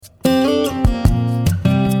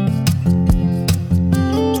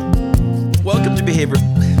Behavior...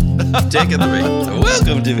 Taking the break.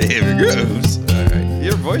 Welcome to Behavior Grooves. All right.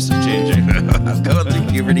 Your voice is changing. I'm going through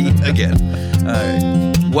puberty again. All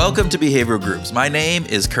right. Welcome to Behavioral Grooves. My name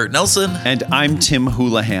is Kurt Nelson. And I'm Tim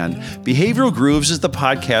Houlihan. Behavioral Grooves is the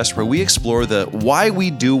podcast where we explore the why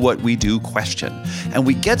we do what we do question. And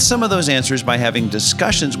we get some of those answers by having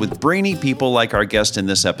discussions with brainy people like our guest in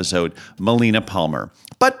this episode, Melina Palmer.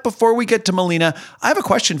 But before we get to Melina, I have a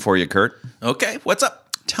question for you, Kurt. Okay, what's up?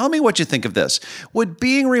 Tell me what you think of this. Would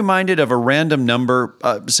being reminded of a random number,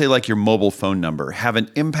 say like your mobile phone number, have an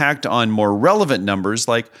impact on more relevant numbers,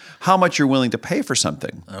 like how much you're willing to pay for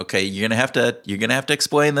something? Okay, you're gonna have to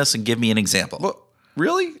explain this and give me an example. Well,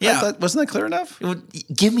 really? Yeah. Wasn't that clear enough?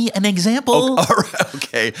 Give me an example. All right.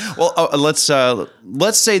 Okay. Well, let's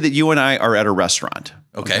say that you and I are at a restaurant.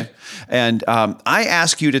 Okay. And I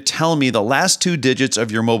ask you to tell me the last two digits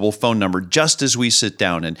of your mobile phone number just as we sit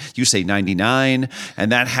down. And you say 99,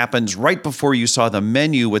 and that happens right before you saw the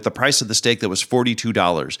menu with the price of the steak that was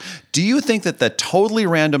 $42. Do you think that the totally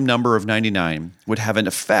random number of 99 would have an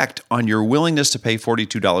effect on your willingness to pay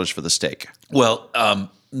 $42 for the steak? Well,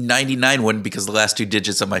 99 wouldn't, because the last two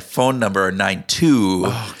digits of my phone number are 92.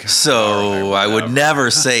 Oh, God. So I would never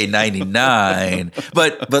say 99.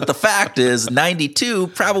 But the fact is 92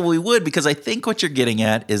 probably would, because I think what you're getting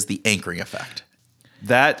at is the anchoring effect.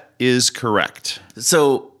 That is correct.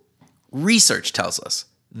 So research tells us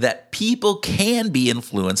that people can be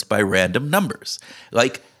influenced by random numbers.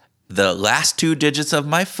 Like the last two digits of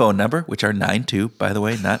my phone number, which are 92, by the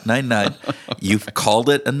way, not 99. You've called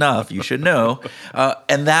it enough. You should know.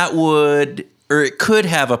 And that would, or it could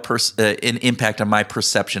have an impact on my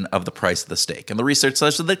perception of the price of the steak. And the research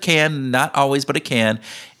says that it can, not always, but it can,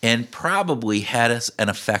 and probably had an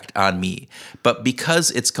effect on me. But because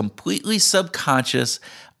it's completely subconscious,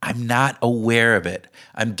 I'm not aware of it.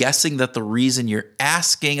 I'm guessing that the reason you're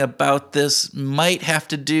asking about this might have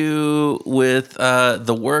to do with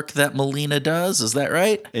the work that Melina does. Is that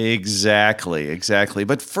right? Exactly.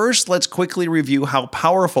 But first, let's quickly review how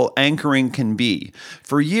powerful anchoring can be.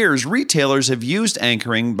 For years, retailers have used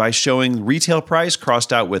anchoring by showing retail price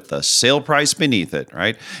crossed out with the sale price beneath it,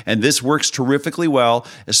 right? And this works terrifically well,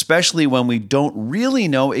 especially when we don't really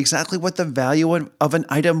know exactly what the value of an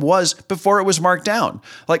item was before it was marked down.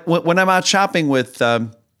 Like when I'm out shopping with,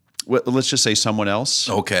 let's just say someone else.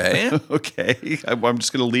 Okay. Okay. I'm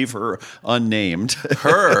just going to leave her unnamed.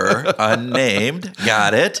 Her unnamed.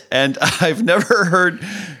 Got it. And I've never heard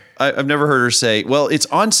her say, well, it's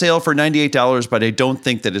on sale for $98, but I don't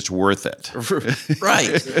think that it's worth it.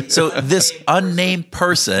 Right. So this unnamed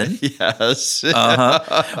person yes.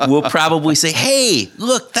 Will probably say, hey,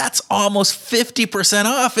 look, that's almost 50%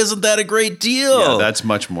 off. Isn't that a great deal? Yeah, that's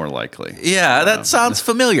much more likely. Yeah, that sounds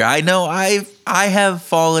familiar. I know I have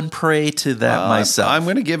fallen prey to that myself. I'm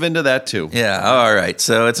going to give into that too. Yeah, all right.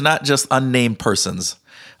 So it's not just unnamed persons.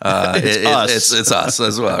 It's us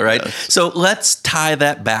as well, right? So let's tie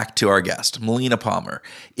that back to our guest. Melina Palmer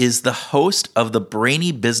is the host of the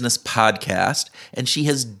Brainy Business Podcast, and she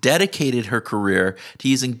has dedicated her career to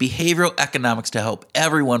using behavioral economics to help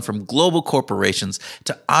everyone from global corporations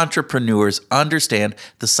to entrepreneurs understand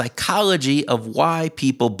the psychology of why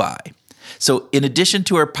people buy. So in addition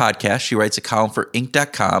to her podcast, she writes a column for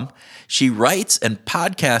Inc.com. She writes and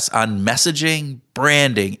podcasts on messaging,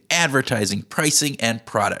 branding, advertising, pricing, and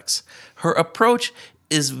products. Her approach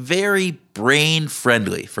is very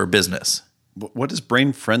brain-friendly for business. What does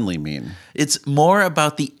brain-friendly mean? It's more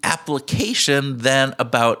about the application than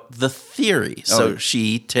about the theory. So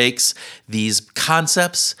she takes these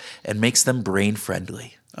concepts and makes them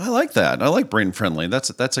brain-friendly. I like that. I like brain friendly. That's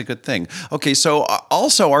a good thing. Okay, so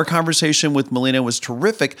also our conversation with Melina was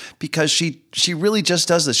terrific because she really just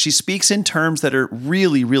does this. She speaks in terms that are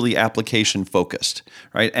really, really application focused,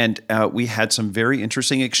 right? And we had some very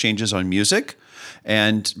interesting exchanges on music.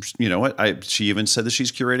 And you know what? She even said that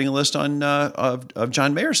she's curating a list on of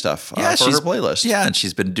John Mayer stuff for her playlist. Yeah, and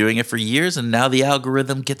she's been doing it for years, and now the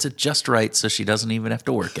algorithm gets it just right, so she doesn't even have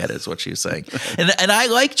to work at it. Is what she was saying. And I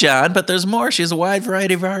like John, but there's more. She has a wide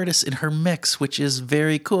variety of artists in her mix, which is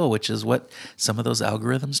very cool. Which is what some of those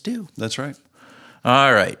algorithms do. That's right.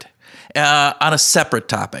 All right. On a separate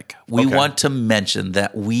topic, we want to mention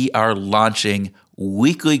that we are launching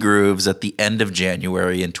Weekly Grooves at the end of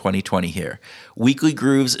January in 2020 here. Weekly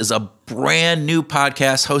Grooves is a brand new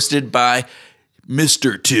podcast hosted by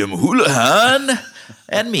Mr. Tim Houlihan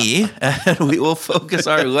and me, and we will focus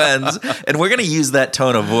our lens, and we're going to use that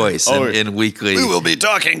tone of voice in Weekly. We will be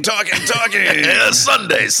talking.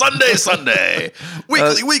 Sunday.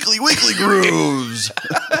 Weekly Grooves.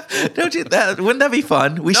 Don't you that? Wouldn't that be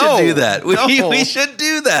fun? We No. should do that. No. We should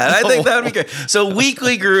do that. I think that would be great. So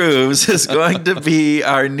Weekly Grooves is going to be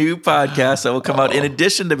our new podcast that will come out in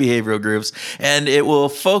addition to Behavioral Grooves, and it will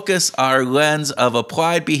focus our lens of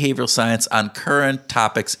applied behavioral science on current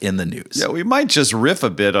topics in the news. Yeah, we might just riff a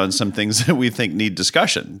bit on some things that we think need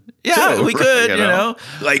discussion. Yeah, too, we right? could, you know,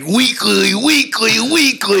 like weekly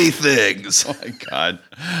things. Oh my God.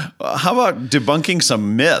 How about debunking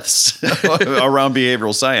some myths around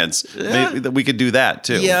behavioral science? Maybe that we could do that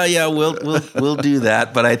too. Yeah, we'll do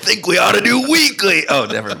that. But I think we ought to do weekly. Oh,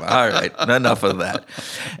 never mind. All right, enough of that.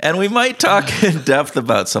 And we might talk in depth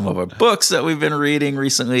about some of our books that we've been reading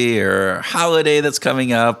recently, or a holiday that's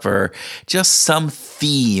coming up, or just some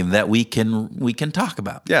theme that we can talk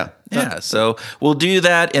about. Yeah. Yeah, so we'll do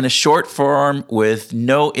that in a short form with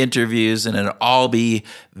no interviews, and it'll all be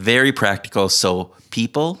very practical. So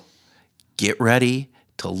people, get ready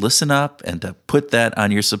to listen up and to put that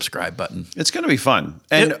on your subscribe button. It's going to be fun.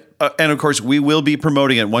 And and of course, we will be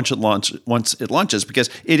promoting it once it launches,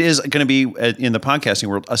 because it is going to be in the podcasting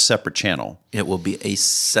world a separate channel. It will be a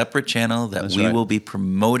separate channel that That's we right. will be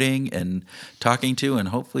promoting and talking to, and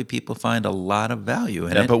hopefully people find a lot of value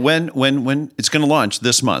in it. But when it's going to launch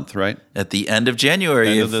this month, right? At the end of January,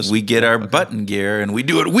 End if of this- we get our button gear and we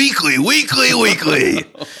do it weekly.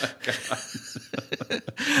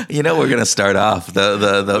 You know, we're going to start off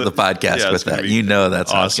the podcast Yeah, with it's gonna that. be You know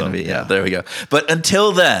that's how it's awesome. going to be. Yeah, there we go. But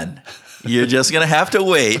until then, you're just going to have to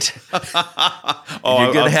wait.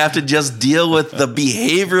 You're going to have to just deal with the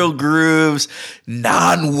Behavioral Grooves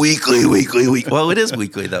non-weekly, week. Well, it is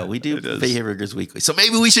weekly, though. We do Behavioral Grooves weekly. So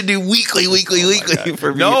maybe we should do weekly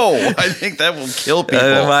for No, I think that will kill people.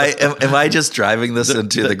 Am I just driving this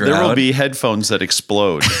into the ground? There will be headphones that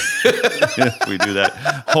explode if we do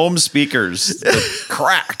that. Home speakers that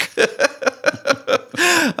crack.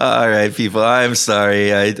 All right, people. I'm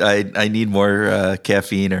sorry. I need more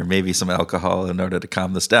caffeine or maybe some alcohol in order to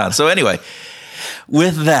calm this down. So anyway,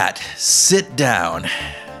 with that, sit down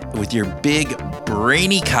with your big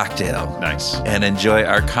brainy cocktail. Nice. And enjoy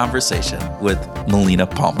our conversation with Melina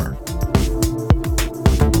Palmer.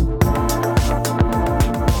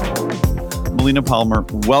 Melina Palmer,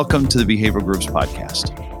 welcome to the Behavioral Grooves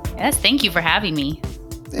podcast. Yes, thank you for having me.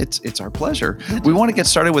 It's our pleasure. We want to get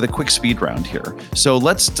started with a quick speed round here. So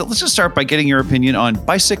let's just start by getting your opinion on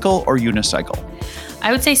bicycle or unicycle.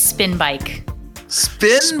 I would say spin bike.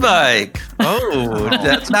 Spin bike. Oh,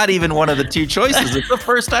 that's not even one of the two choices. It's the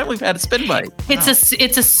first time we've had a spin bike. It's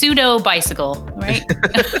a pseudo bicycle, right?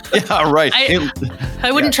 Yeah, right.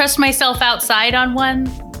 I wouldn't trust myself outside on one,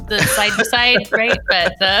 the side by side, right?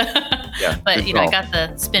 But good you know, I call. got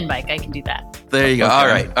the spin bike. I can do that. There you go.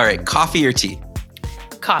 Okay. All right. Coffee or tea?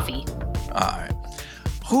 Coffee. All right.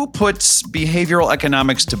 Who puts behavioral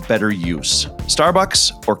economics to better use?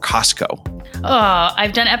 Starbucks or Costco? Oh,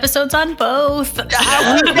 I've done episodes on both. Yep.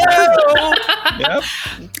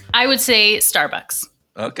 I would say Starbucks.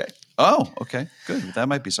 Okay. Oh, okay. Good. That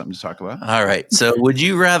might be something to talk about. All right. So, would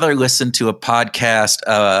you rather listen to a podcast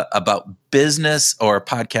about business or a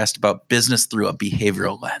podcast about business through a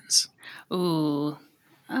behavioral lens? Ooh,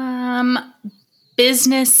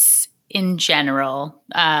 business in general,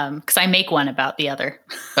 because I make one about the other.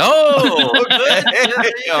 Oh, okay.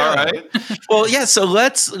 All right. Well, yeah. So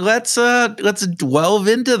let's delve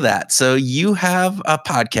into that. So you have a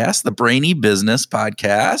podcast, the Brainy Business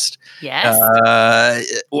Podcast. Yes.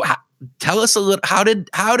 Tell us a little. How did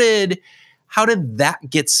that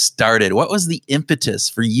get started? What was the impetus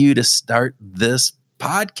for you to start this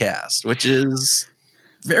podcast, which is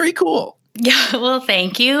very cool? Yeah, well,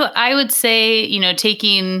 thank you. I would say, you know,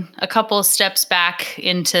 taking a couple steps back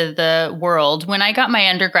into the world, when I got my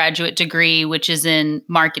undergraduate degree, which is in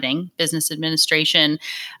marketing, business administration,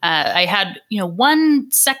 I had, you know, one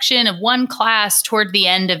section of one class toward the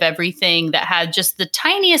end of everything that had just the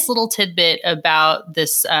tiniest little tidbit about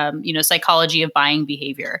this, you know, psychology of buying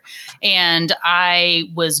behavior. And I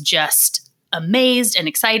was just amazed and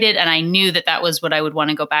excited. And I knew that that was what I would want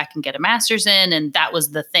to go back and get a master's in. And that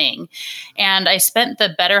was the thing. And I spent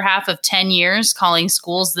the better half of 10 years calling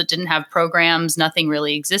schools that didn't have programs. Nothing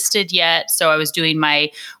really existed yet. So I was doing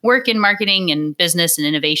my work in marketing and business and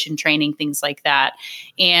innovation training, things like that.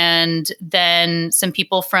 And then some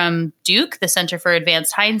people from Duke, the Center for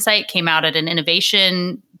Advanced Hindsight, came out at an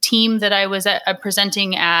innovation team that I was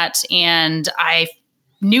presenting at. And I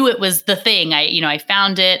knew it was the thing. I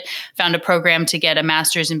found a program to get a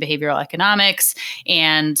master's in behavioral economics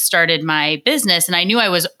and started my business. And I knew I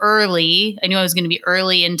was early. I knew I was going to be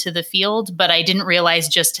early into the field, but I didn't realize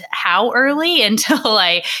just how early until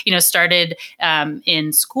I, started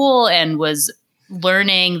in school and was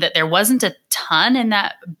learning that there wasn't a ton in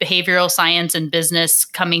that behavioral science and business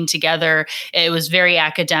coming together. It was very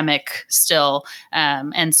academic still.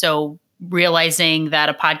 And so realizing that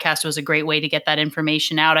a podcast was a great way to get that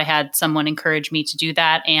information out, I had someone encourage me to do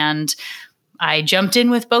that. And I jumped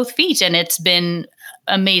in with both feet, and it's been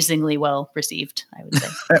amazingly well received, I would say.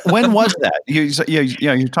 When was that?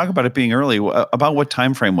 You talk about it being early. About what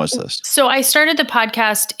time frame was this? So I started the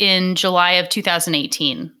podcast in July of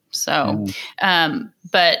 2018. So,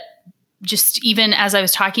 but just even as I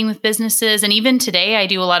was talking with businesses, and even today, I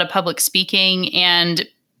do a lot of public speaking, and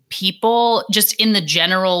people just in the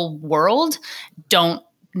general world don't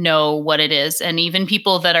know what it is. And even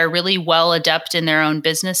people that are really well adept in their own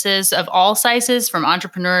businesses of all sizes, from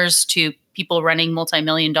entrepreneurs to people running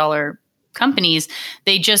multi-million-dollar companies,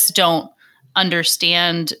 they just don't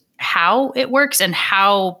understand how it works and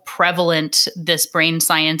how prevalent this brain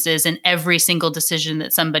science is in every single decision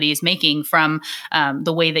that somebody is making, from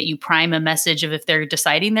the way that you prime a message of if they're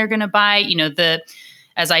deciding they're going to buy,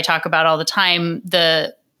 as I talk about all the time,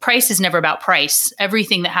 the price is never about price.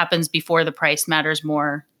 Everything that happens before the price matters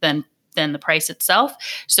more than the price itself.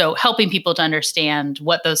 So helping people to understand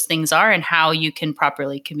what those things are and how you can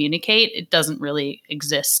properly communicate, it doesn't really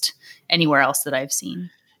exist anywhere else that I've seen.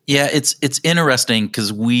 Yeah, it's interesting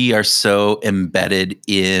because we are so embedded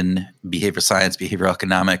in behavioral science, behavioral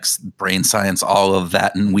economics, brain science, all of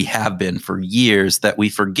that, and we have been for years, that we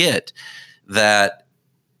forget that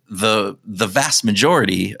the vast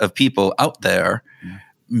majority of people out there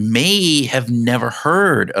may have never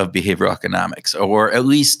heard of behavioral economics, or at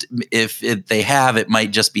least if they have, it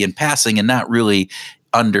might just be in passing and not really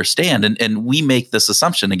understand. And we make this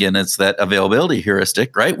assumption, again, it's that availability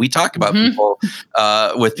heuristic, right? We talk about people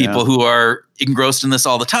with people who are engrossed in this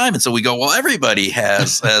all the time. And so we go, well, everybody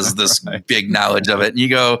has this big knowledge of it. And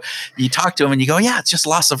you talk to them and you go, yeah, it's just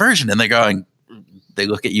loss aversion. And they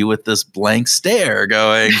look at you with this blank stare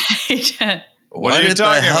going, what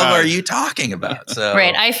the hell are you talking about? So,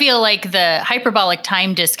 right. I feel like the hyperbolic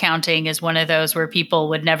time discounting is one of those where people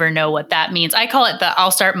would never know what that means. I call it the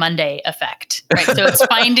I'll start Monday effect. Right. So it's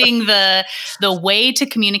finding the way to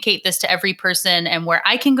communicate this to every person, and where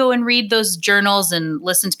I can go and read those journals and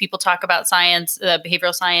listen to people talk about science,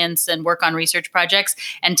 behavioral science, and work on research projects,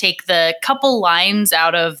 and take the couple lines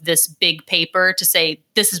out of this big paper to say,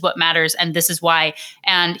 this is what matters and this is why.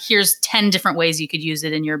 And here's 10 different ways you could use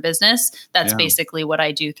it in your business. That's basically what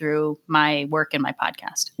I do through my work and my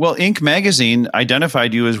podcast. Well, Inc. magazine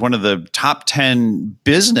identified you as one of the top 10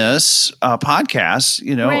 business podcasts,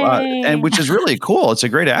 and which is really cool. It's a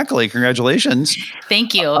great accolade. Congratulations.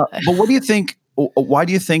 Thank you. But what do you think? Why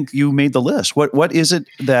do you think you made the list? What is it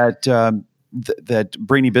that that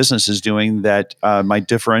Brainy Business is doing that might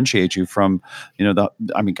differentiate you from,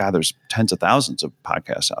 there's tens of thousands of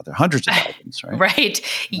podcasts out there, hundreds of thousands, right?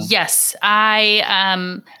 Right. Yeah. Yes.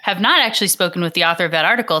 I have not actually spoken with the author of that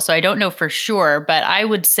article, so I don't know for sure, but I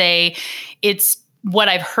would say it's what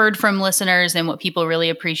I've heard from listeners and what people really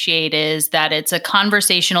appreciate is that it's a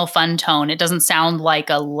conversational, fun tone. It doesn't sound like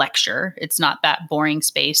a lecture. It's not that boring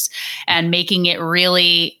space, and making it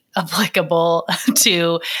really applicable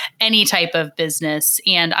to any type of business.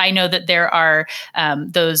 And I know that there are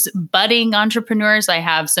those budding entrepreneurs. I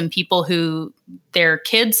have some people who their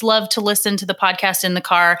kids love to listen to the podcast in the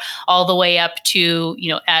car, all the way up to,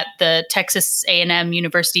 at the Texas A&M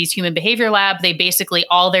University's Human Behavior Lab, they basically,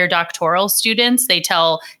 all their doctoral students,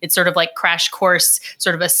 it's sort of like crash course,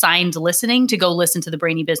 sort of assigned listening to go listen to the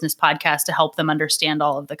Brainy Business podcast to help them understand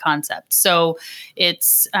all of the concepts. So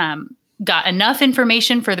it's, got enough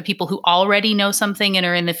information for the people who already know something and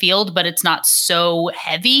are in the field, but it's not so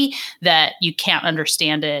heavy that you can't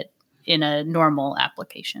understand it in a normal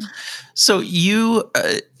application. So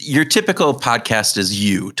your typical podcast is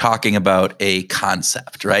you talking about a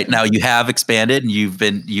concept, right? Now you have expanded and you've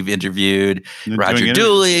interviewed Roger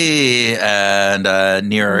Dooley and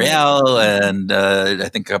Nir Ariel and I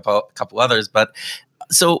think a couple others. But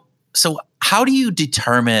so how do you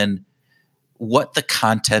determine what the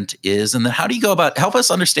content is, and then how do you go about, help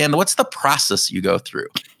us understand what's the process you go through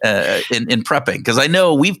in prepping? Because I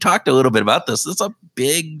know we've talked a little bit about this. It's a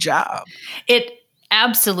big job. It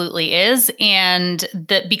absolutely is. And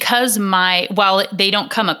that because while they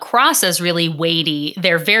don't come across as really weighty,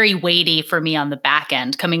 they're very weighty for me on the back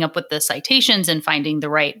end, coming up with the citations and finding the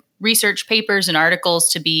right research papers and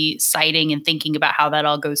articles to be citing and thinking about how that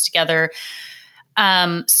all goes together.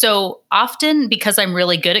 So often, because I'm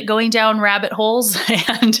really good at going down rabbit holes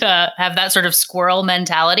and have that sort of squirrel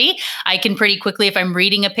mentality, I can pretty quickly, if I'm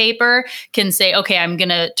reading a paper, can say, okay, I'm going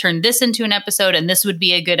to turn this into an episode and this would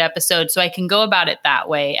be a good episode. So I can go about it that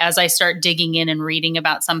way as I start digging in and reading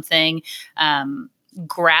about something,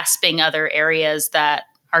 grasping other areas that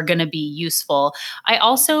are going to be useful. I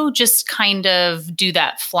also just kind of do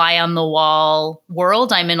that fly on the wall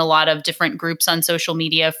world. I'm in a lot of different groups on social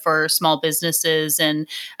media for small businesses, and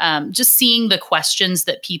just seeing the questions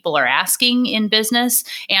that people are asking in business,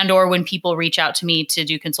 and or when people reach out to me to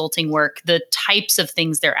do consulting work, the types of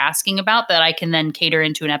things they're asking about that I can then cater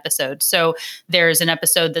into an episode. So there's an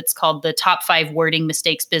episode that's called the top 5 wording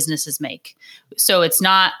mistakes businesses make. So it's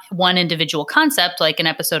not one individual concept like an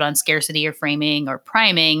episode on scarcity or framing or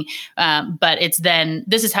priming, but it's then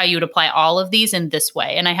this is how you would apply all of these in this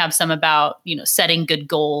way. And I have some about, setting good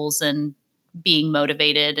goals and being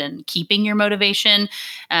motivated and keeping your motivation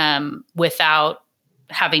without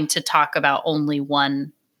having to talk about only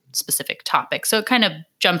one specific topic. So it kind of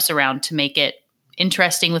jumps around to make it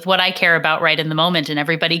interesting with what I care about right in the moment, and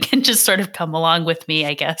everybody can just sort of come along with me,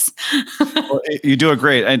 I guess. Well, you do a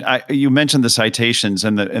great, and you mentioned the citations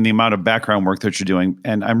and the amount of background work that you're doing,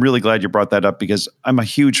 and I'm really glad you brought that up because I'm a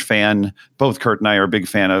huge fan. Both Kurt and I are a big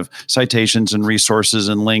fan of citations and resources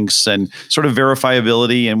and links and sort of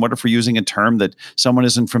verifiability. And what if we're using a term that someone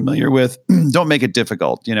isn't familiar with? Don't make it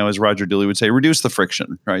difficult. As Roger Dooley would say, reduce the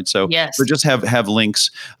friction, right? So, yes. So just have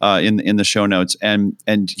links in the show notes, and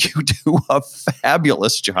you do a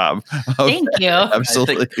fabulous job. Thank you.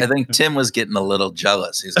 Absolutely. I think Tim was getting a little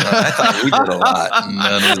jealous. He's going, I thought we did a lot. And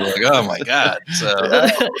then he's like, oh my God. So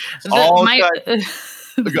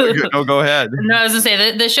go ahead. No, I was going to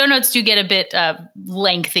say the show notes do get a bit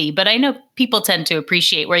lengthy, but I know people tend to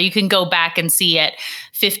appreciate where you can go back and see at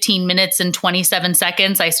 15 minutes and 27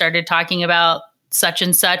 seconds, I started talking about such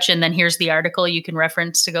and such, and then here's the article you can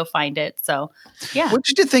reference to go find it. So, yeah. What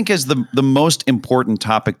did you think is the most important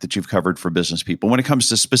topic that you've covered for business people when it comes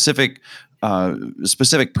to specific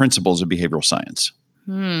principles of behavioral science?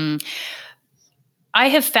 I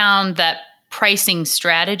have found that pricing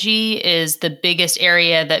strategy is the biggest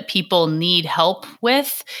area that people need help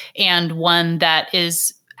with, and one that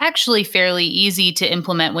is actually fairly easy to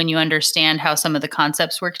implement when you understand how some of the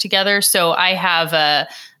concepts work together. So I have a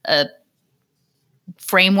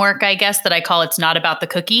framework, I guess, that I call It's Not About the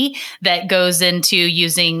Cookie, that goes into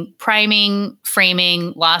using priming,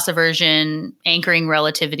 framing, loss aversion, anchoring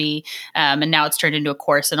relativity, and now it's turned into a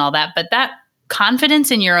course and all that. But that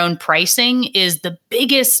confidence in your own pricing is the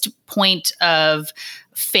biggest point of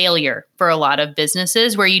failure for a lot of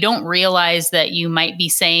businesses, where you don't realize that you might be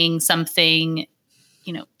saying something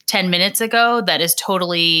 10 minutes ago that is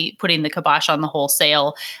totally putting the kibosh on the whole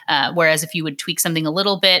sale. Whereas if you would tweak something a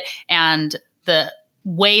little bit, and the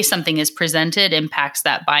way something is presented impacts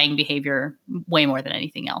that buying behavior way more than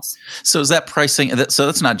anything else. So is that pricing? So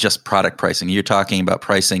that's not just product pricing. You're talking about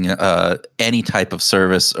pricing any type of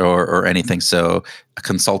service or anything. So a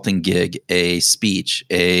consulting gig, a speech,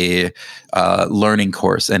 a learning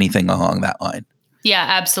course, anything along that line. Yeah,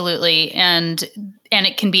 absolutely. And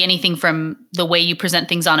it can be anything from the way you present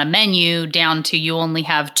things on a menu down to you only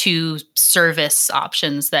have 2 service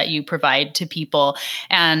options that you provide to people.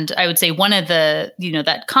 And I would say one of the,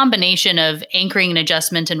 that combination of anchoring and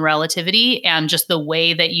adjustment and relativity, and just the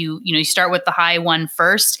way that you start with the high one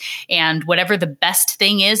first, and whatever the best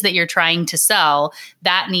thing is that you're trying to sell,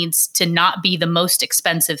 that needs to not be the most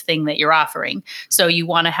expensive thing that you're offering. So you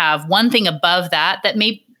want to have one thing above that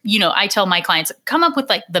may, I tell my clients, come up with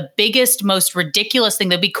like the biggest, most ridiculous thing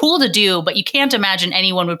that'd be cool to do, but you can't imagine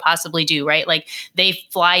anyone would possibly do, right? Like they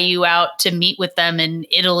fly you out to meet with them in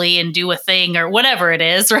Italy and do a thing or whatever it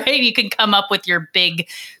is, right? You can come up with your big,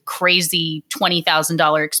 crazy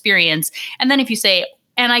 $20,000 experience. And then if you say,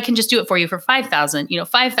 and I can just do it for you for $5,000.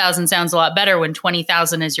 $5,000 sounds a lot better when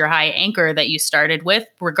 $20,000 is your high anchor that you started with,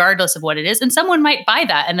 regardless of what it is. And someone might buy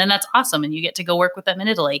that, and then that's awesome, and you get to go work with them in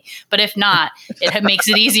Italy. But if not, it makes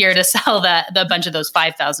it easier to sell the bunch of those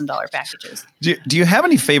 $5,000 packages. Do you have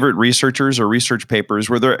any favorite researchers or research papers?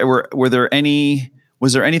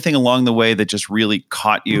 Was there anything along the way that just really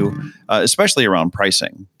caught you, especially around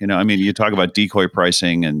pricing? You talk about decoy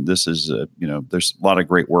pricing, and this is, there's a lot of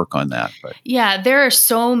great work on that. But yeah, there are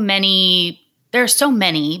so many,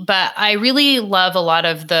 but I really love a lot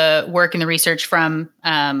of the work and the research from,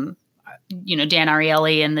 Dan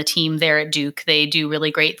Ariely and the team there at Duke. They do really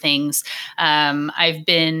great things. I've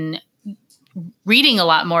been reading a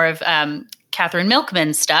lot more of, Catherine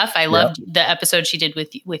Milkman's stuff. I loved the episode she did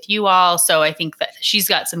with you all. So I think that she's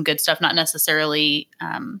got some good stuff, not necessarily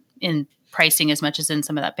in pricing as much as in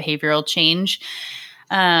some of that behavioral change.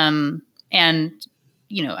 And,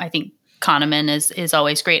 I think Kahneman is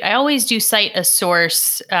always great. I always do cite a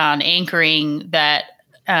source on anchoring that,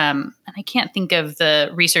 and I can't think of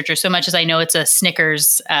the researcher so much as I know it's a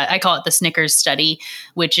Snickers. I call it the Snickers study,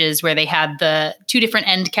 which is where they had the 2 different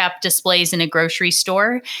end cap displays in a grocery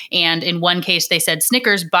store. And in one case, they said,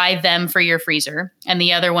 Snickers, buy them for your freezer. And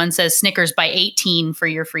the other one says, Snickers, buy 18 for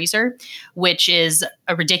your freezer, which is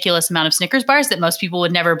a ridiculous amount of Snickers bars that most people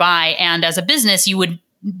would never buy. And as a business, you would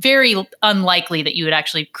very unlikely that you would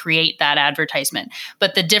actually create that advertisement.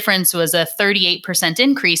 But the difference was a 38%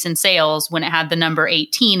 increase in sales when it had the number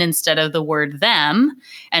 18 instead of the word them.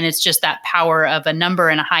 And it's just that power of a number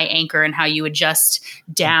and a high anchor and how you adjust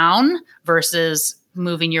down versus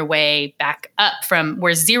moving your way back up from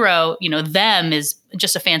where 0, them is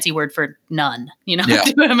just a fancy word for none. What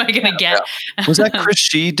am I going to get? Yeah. Was that Chris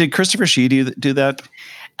Shee? Did Christopher Shee do that?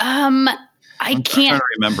 I'm trying to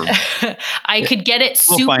remember. I could get it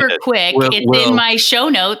super quick. It's in my show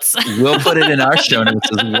notes. We'll put it in our show notes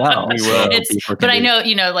as well. We will. But I know,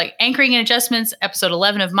 like anchoring and adjustments, episode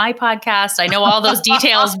 11 of my podcast. I know all those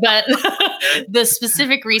details, but the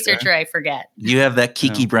specific researcher, I forget. You have that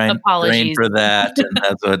Kiki brain for that, and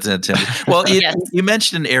that's what's intended. Well, you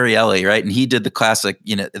mentioned Ariely, right? And he did the classic,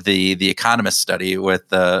 the Economist study with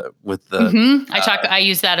the. I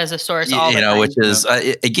use that as a source all the time. Which is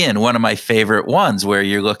again one of my favorite ones where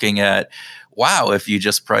you're looking at, wow, if you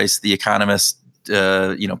just price the Economist,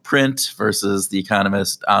 print versus the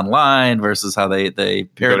Economist online versus how they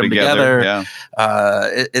pair them together. Yeah.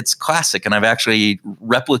 It's classic. And I've actually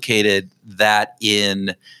replicated that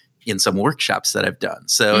in some workshops that I've done.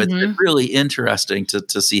 So it's really interesting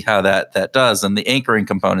to see how that does. And the anchoring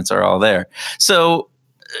components are all there. So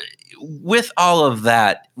with all of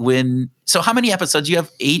that, so how many episodes? You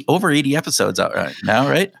have over 80 episodes out right now,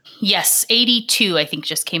 right? Yes, 82, I think,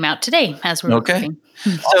 just came out today as we're recording.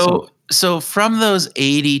 So from those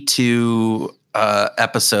 82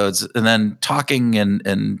 episodes, and then talking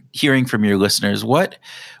and hearing from your listeners, what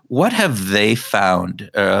have they found,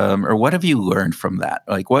 or what have you learned from that?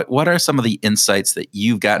 Like, what are some of the insights that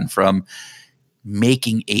you've gotten from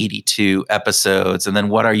making 82 episodes, and then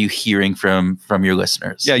what are you hearing from your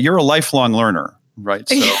listeners? Yeah, you're a lifelong learner, right?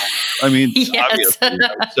 So, I mean, yes. Obviously,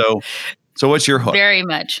 right? So what's your hook? Very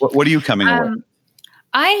much. What are you coming with?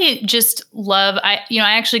 I just love, I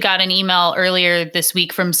actually got an email earlier this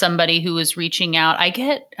week from somebody who was reaching out. I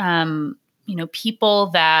get, people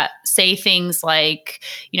that say things like,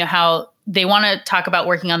 how they want to talk about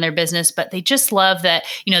working on their business, but they just love that,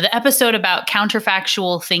 the episode about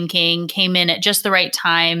counterfactual thinking came in at just the right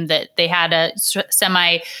time, that they had a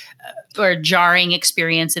semi or jarring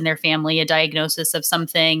experience in their family, a diagnosis of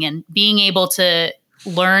something, and being able to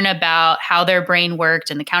learn about how their brain worked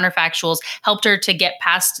and the counterfactuals helped her to get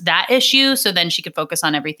past that issue. So then she could focus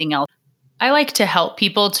on everything else. I like to help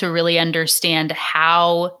people to really understand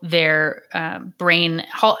how their brain,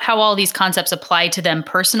 how all these concepts apply to them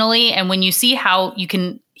personally. And when you see how you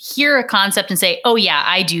can hear a concept and say, oh yeah,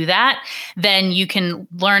 I do that, then you can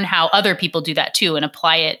learn how other people do that too and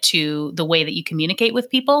apply it to the way that you communicate with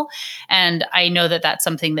people. And I know that that's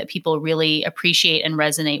something that people really appreciate and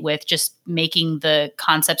resonate with, just making the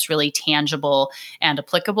concepts really tangible and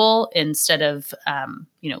applicable instead of,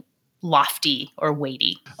 lofty or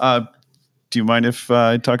weighty. Do you mind if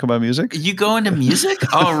I talk about music? You go into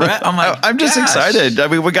music? All right. Oh my I'm just excited. I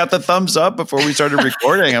mean, we got the thumbs up before we started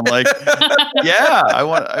recording. I'm like, yeah, I'm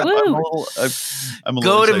a little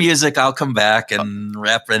go to music. I'll come back and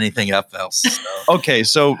wrap anything up else. So. Okay.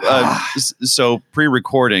 So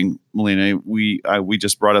pre-recording, Melina, we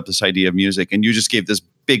just brought up this idea of music, and you just gave this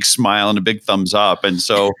big smile and a big thumbs up. And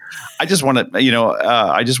so I just want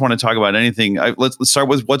to, talk about anything. Let's start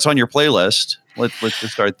with what's on your playlist. Let's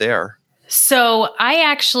just start there. So I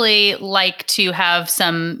actually like to have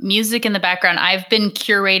some music in the background. I've been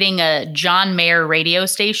curating a John Mayer radio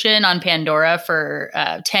station on Pandora for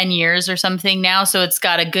 10 years or something now. So it's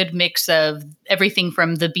got a good mix of everything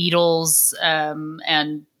from the Beatles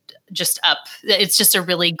and just up. It's just a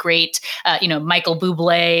really great, Michael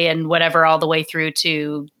Bublé and whatever, all the way through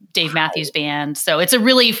to Dave Matthews Band. So it's a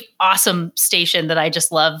really awesome station that I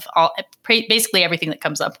just love. Basically everything that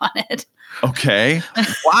comes up on it. Okay.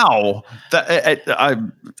 Wow.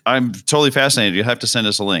 I'm totally fascinated. You have to send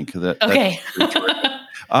us a link. Okay.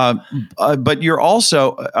 But you're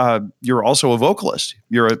also a vocalist.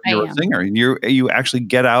 You're a singer. You actually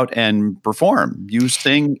get out and perform. You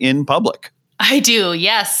sing in public. I do.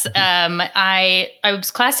 Yes. I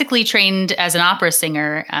was classically trained as an opera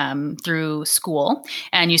singer through school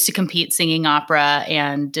and used to compete singing opera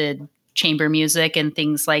and did chamber music and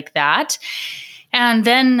things like that. And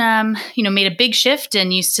then, made a big shift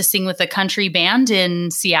and used to sing with a country band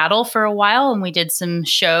in Seattle for a while. And we did some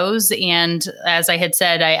shows. And as I had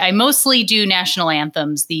said, I mostly do national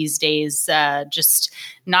anthems these days, just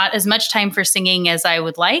not as much time for singing as I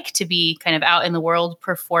would like to be kind of out in the world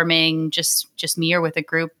performing just me or with a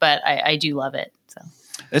group. But I do love it. So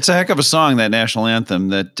it's a heck of a song, that national anthem,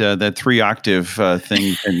 that 3-octave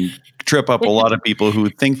thing can trip up a lot of people who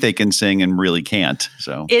think they can sing and really can't.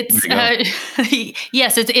 So it's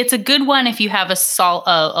yes, it's a good one if you have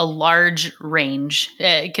a large range.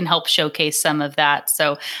 It can help showcase some of that.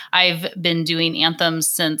 So I've been doing anthems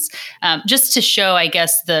since just to show, I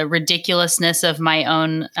guess, the ridiculousness of my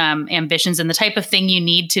own ambitions and the type of thing you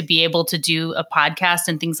need to be able to do a podcast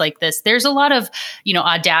and things like this. There's a lot of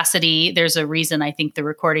audacity. There's a reason I think the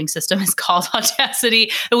recording system is called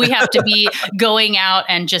Audacity. We have to be going out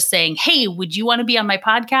and just saying, hey, would you want to be on my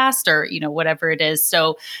podcast, or, whatever it is.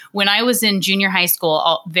 So when I was in junior high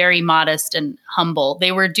school, very modest and humble,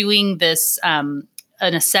 they were doing this,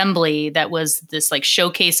 an assembly that was this like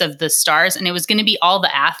showcase of the stars. And it was going to be all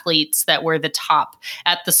the athletes that were the top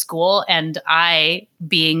at the school. And I,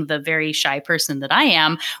 being the very shy person that I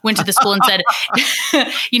am, went to the school and said,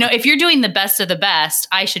 if you're doing the best of the best,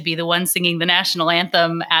 I should be the one singing the national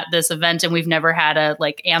anthem at this event. And we've never had a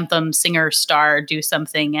anthem singer star do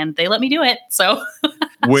something, and they let me do it. So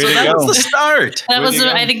that was the start.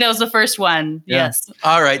 I think that was the first one. Yeah. Yes.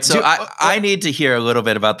 All right. So I need to hear a little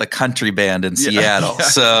bit about the country band in Seattle.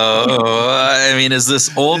 So, is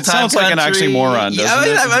this old time? Sounds like an oxymoron, doesn't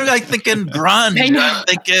it? I'm like thinking grunge. I'm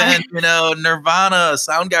thinking, Nirvana,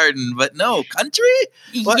 Soundgarden, but no, country?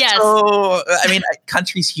 What? Yes. So,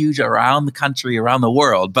 country's huge around the country, around the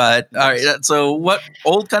world. But all right. So what,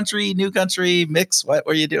 old country, new country mix? What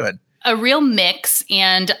were you doing? A real mix.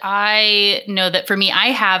 And I know that for me,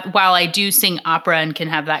 while I do sing opera and can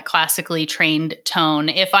have that classically trained tone,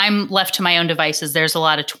 if I'm left to my own devices, there's a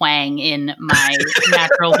lot of twang in my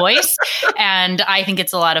natural voice. And I think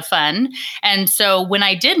it's a lot of fun. And so when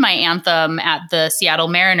I did my anthem at the Seattle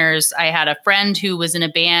Mariners, I had a friend who was in a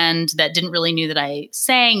band that didn't really knew that I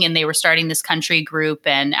sang, and they were starting this country group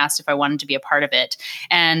and asked if I wanted to be a part of it.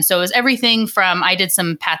 And so it was everything from, I did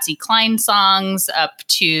some Patsy Cline songs up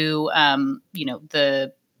to,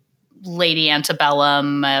 the Lady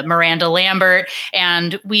Antebellum, Miranda Lambert,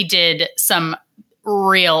 and we did some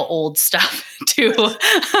real old stuff too,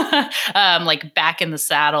 like Back in the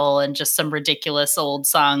Saddle and just some ridiculous old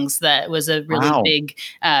songs. That was a really big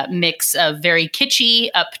mix of very kitschy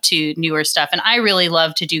up to newer stuff. And I really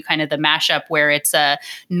love to do kind of the mashup where it's a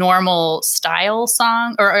normal style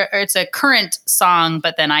song or it's a current song,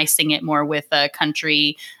 but then I sing it more with a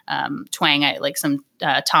country twang. I like some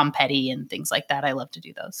Tom Petty and things like that. I love to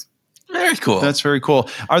do those. Very cool. That's very cool.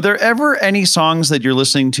 Are there ever any songs that you're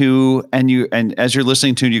listening to and as you're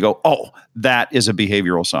listening to, you go, oh, that is a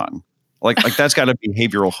behavioral song? Like that's got a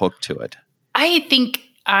behavioral hook to it. I think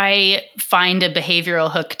I find a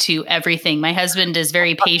behavioral hook to everything. My husband is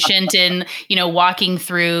very patient in, walking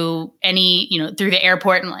through through the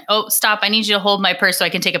airport and like, oh, stop, I need you to hold my purse so I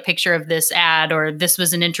can take a picture of this ad, or this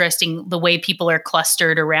was the way people are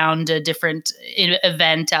clustered around a different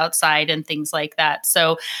event outside and things like that.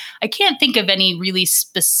 So I can't think of any really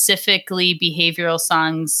specifically behavioral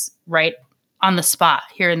songs right on the spot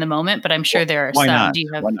here in the moment, but I'm sure there are some. Not? Do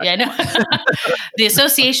you have? Yeah, I know. The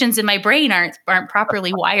associations in my brain aren't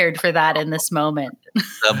properly wired for that in this moment.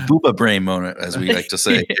 The booba brain moment, as we like to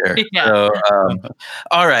say here. Yeah. So,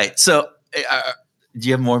 all right. So, do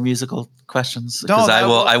you have more musical questions? Because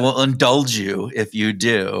I will indulge you if you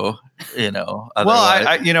do. Well,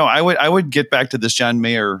 I would get back to this John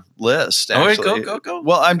Mayer list. Actually. Go.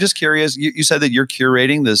 Well, I'm just curious. You said that you're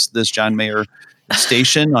curating this John Mayer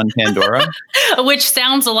station on Pandora, which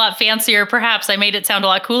sounds a lot fancier. Perhaps I made it sound a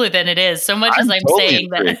lot cooler than it is. So much as I'm totally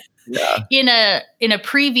saying agree. That in a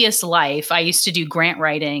previous life, I used to do grant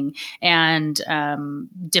writing and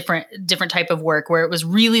different type of work where it was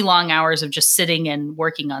really long hours of just sitting and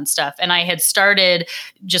working on stuff. And I had started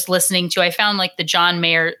just listening to. I found like the John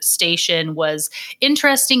Mayer station was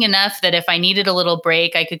interesting enough that if I needed a little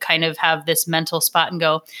break, I could kind of have this mental spot and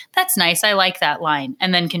go, "That's nice. I like that line,"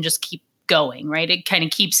 and then can just keep going, right? It kind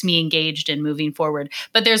of keeps me engaged and moving forward.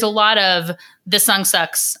 But there's a lot of this song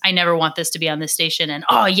sucks. I never want this to be on this station. And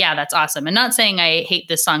oh yeah, that's awesome. And not saying I hate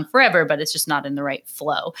this song forever, but it's just not in the right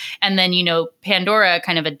flow. And then, Pandora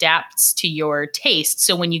kind of adapts to your taste.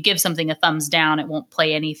 So when you give something a thumbs down, it won't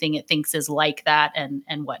play anything it thinks is like that and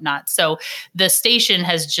whatnot. So the station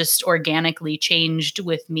has just organically changed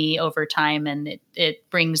with me over time. And it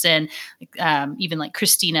brings in even like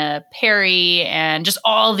Christina Perri and just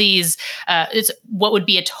all these, it's what would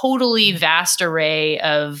be a totally vast array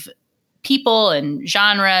of people and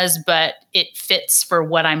genres, but it fits for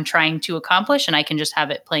what I'm trying to accomplish. And I can just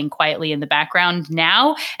have it playing quietly in the background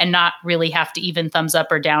now and not really have to even thumbs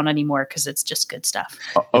up or down anymore because it's just good stuff.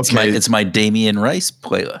 Okay. It's my Damien Rice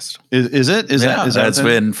playlist. Is it? Is that it's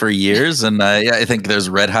been for years. And I think there's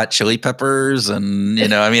Red Hot Chili Peppers and,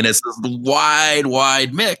 it's this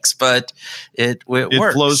wide mix, but it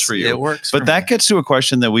works. Flows for you. It works. But that gets to a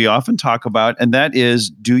question that we often talk about. And that is,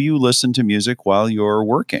 do you listen to music while you're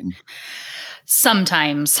working?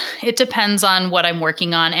 Sometimes. It depends on what I'm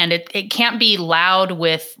working on, and it can't be loud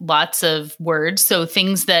with lots of words. So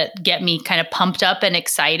things that get me kind of pumped up and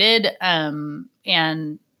excited,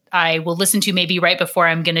 and I will listen to maybe right before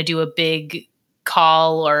I'm going to do a big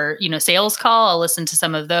call or, sales call. I'll listen to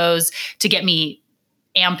some of those to get me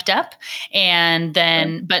amped up. And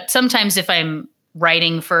then, but sometimes if I'm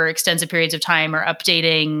writing for extensive periods of time or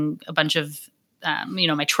updating a bunch of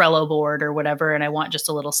my Trello board or whatever, and I want just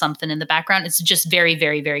a little something in the background, it's just very,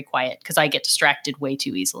 very, very quiet because I get distracted way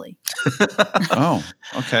too easily. Oh,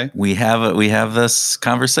 okay. We have this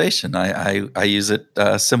conversation. I use it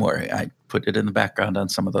similarly. I put it in the background on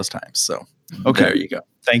some of those times. So there you go.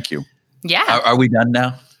 Thank you. Yeah. Are we done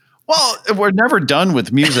now? Well, we're never done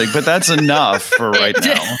with music, but that's enough for right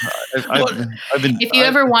now. If you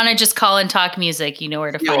ever want to just call and talk music, you know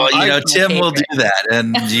where to find me. Well, Tim will do that,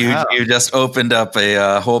 and you just opened up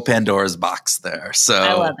a whole Pandora's box there. So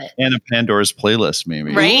I love it. And a Pandora's playlist,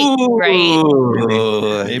 maybe. Right.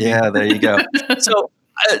 Maybe. Yeah, there you go.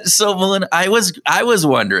 So Melinda, I was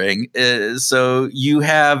wondering. So you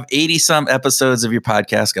have 80 some episodes of your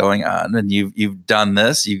podcast going on, and you've done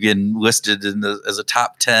this. You've been listed as a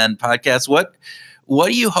top 10 podcast. What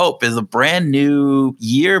do you hope is a brand new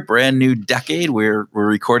year, brand new decade? We're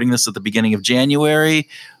recording this at the beginning of January.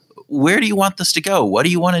 Where do you want this to go? What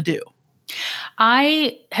do you want to do?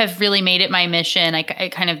 I have really made it my mission. I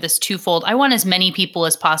kind of this twofold. I want as many people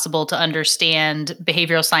as possible to understand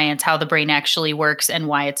behavioral science, how the brain actually works and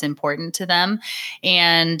why it's important to them.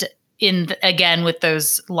 And again, with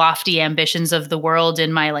those lofty ambitions of the world,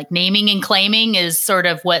 in my naming and claiming is sort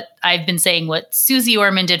of what I've been saying, what Susie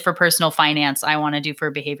Orman did for personal finance, I want to do for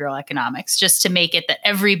behavioral economics, just to make it that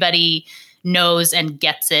everybody knows and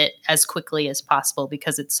gets it as quickly as possible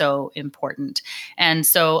because it's so important. And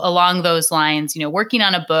so along those lines, working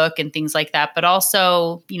on a book and things like that, but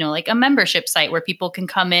also, like a membership site where people can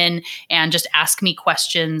come in and just ask me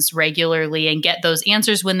questions regularly and get those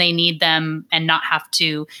answers when they need them and not have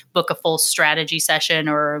to book a full strategy session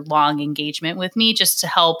or long engagement with me, just to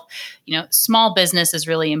help. Small business is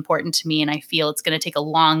really important to me. And I feel it's going to take a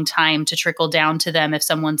long time to trickle down to them if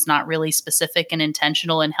someone's not really specific and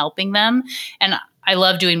intentional in helping them. And I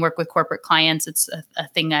love doing work with corporate clients. It's a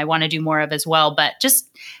thing I want to do more of as well, but just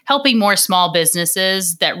helping more small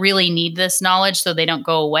businesses that really need this knowledge so they don't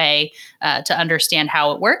go away to understand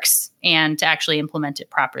how it works and to actually implement it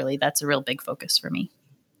properly. That's a real big focus for me.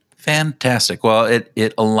 Fantastic. Well, it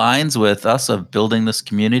aligns with us of building this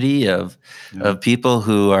community of people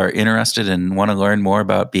who are interested and want to learn more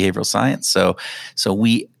about behavioral science. So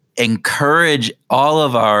we encourage all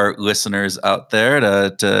of our listeners out there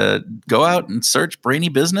to go out and search Brainy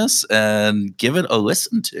Business and give it a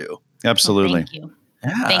listen to. Absolutely. Well, thank you.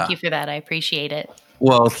 Yeah. Thank you for that. I appreciate it.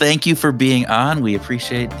 Well, thank you for being on. We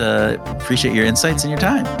appreciate your insights and your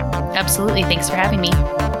time. Absolutely. Thanks for having me.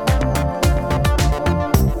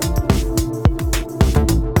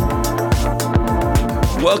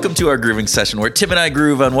 Welcome to our grooving session where Tim and I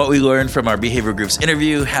groove on what we learned from our Behavioral Grooves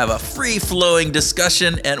interview, have a free-flowing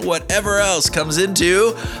discussion, and whatever else comes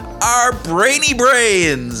into our brainy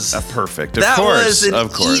brains. Perfect. Of course.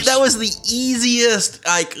 That was the easiest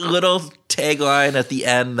little tagline at the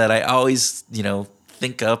end that I always,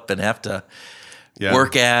 think up and have to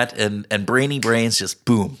work at, and brainy brains just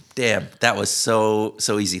boom. Damn, that was so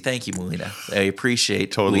easy. Thank you, Melina. I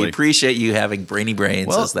appreciate totally. We appreciate you having brainy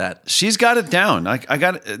brains as that. She's got it down. I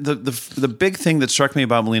got the big thing that struck me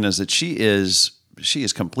about Melina is that she is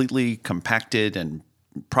completely compacted and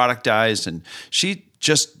productized, and she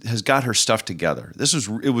just has got her stuff together.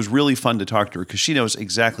 It was really fun to talk to her because she knows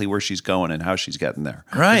exactly where she's going and how she's getting there.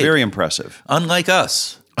 Right. Very impressive. Unlike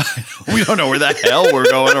us. We don't know where the hell we're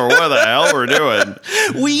going or what the hell we're doing.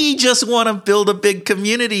 We just want to build a big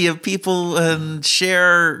community of people and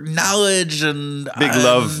share knowledge and Big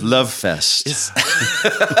love fest.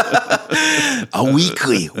 A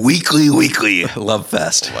weekly love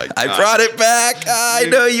fest. my I God. brought it back. I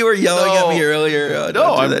know you were yelling at me earlier. Oh, No,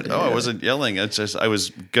 don't do that. I wasn't yelling. It's just I was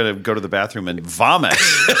gonna go to the bathroom and vomit.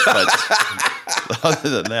 But other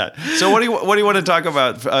than that, so what do you want to talk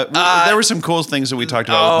about? There were some cool things that we talked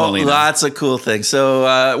about with Melina. Lots of cool things.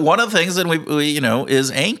 So one of the things that we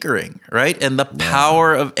is anchoring, right? And the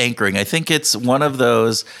power of anchoring. I think it's one of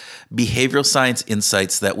those behavioral science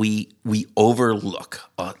insights that we overlook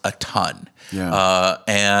a ton. Yeah.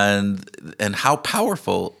 And how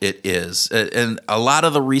powerful it is. And a lot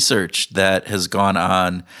of the research that has gone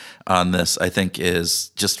on this, I think, is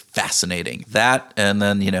just fascinating. That, and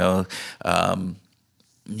then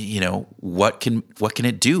what can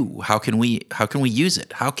it do? How can we use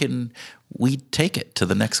it? How can we take it to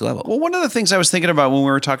the next level? Well, one of the things I was thinking about when we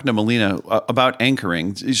were talking to Melina about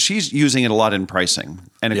anchoring, is she's using it a lot in pricing.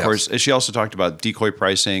 And of Yes. course, she also talked about decoy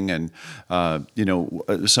pricing and,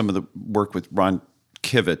 some of the work with Ron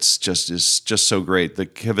Kivitz is just so great. The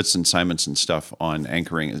Kivitz and Simonson stuff on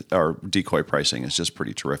anchoring or decoy pricing is just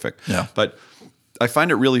pretty terrific. Yeah. But I find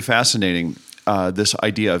it really fascinating, this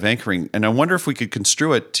idea of anchoring. And I wonder if we could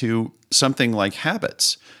construe it to something like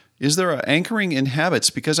habits. Is there an anchoring in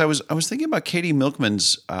habits? Because I was thinking about Katie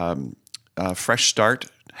Milkman's Fresh Start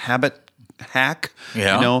habit hack.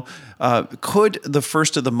 Yeah. Could the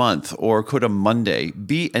first of the month or could a Monday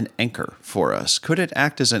be an anchor for us? Could it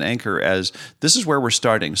act as an anchor as this is where we're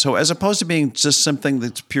starting? So as opposed to being just something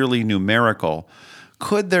that's purely numerical,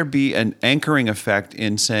 could there be an anchoring effect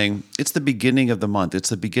in saying it's the beginning of the month, it's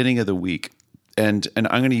the beginning of the week? And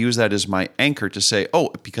I'm going to use that as my anchor to say,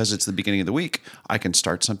 because it's the beginning of the week, I can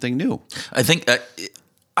start something new. I think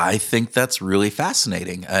that's really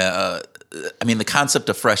fascinating. The concept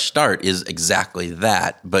of fresh start is exactly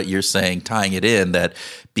that, but you're saying, tying it in, that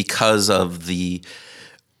because of the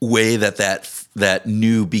way that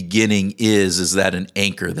new beginning is that an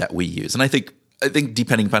anchor that we use. And I think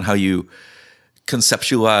depending upon how you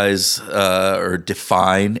conceptualize or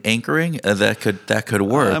define anchoring, that could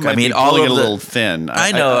work. That might be pulling it a little thin.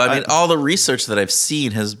 I know. All the research that I've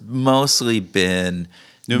seen has mostly been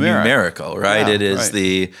numerical, right? Yeah, it is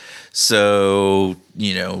right.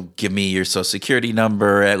 give me your social security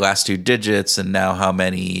number at last two digits, and now how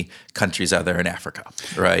many countries are there in Africa,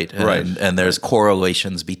 right? Right. And there's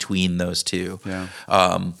correlations between those two. Yeah.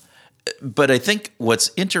 But I think what's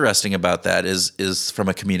interesting about that is from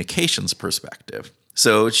a communications perspective.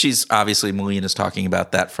 So Melina's talking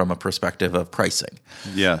about that from a perspective of pricing.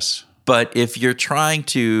 Yes. But if you're trying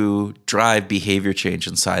to drive behavior change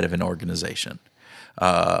inside of an organization,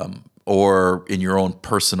 or in your own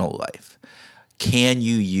personal life, can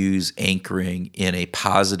you use anchoring in a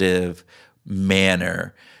positive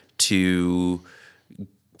manner to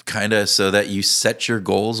kind of so that you set your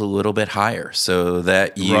goals a little bit higher, so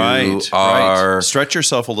that you stretch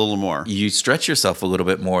yourself a little more. You stretch yourself a little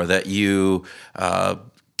bit more, that you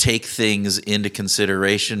take things into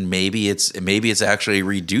consideration. Maybe it's actually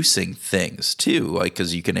reducing things too, like,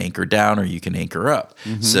 because you can anchor down or you can anchor up.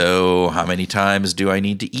 Mm-hmm. So how many times do I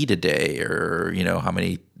need to eat a day, or how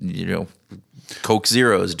many Coke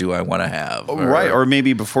Zeros do I want to have? Or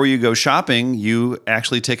maybe before you go shopping, you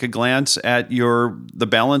actually take a glance at the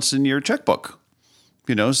balance in your checkbook.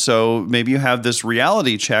 So maybe you have this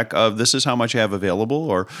reality check of this is how much you have available,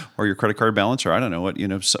 or your credit card balance, or I don't know what,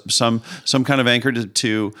 some kind of anchor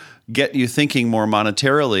to get you thinking more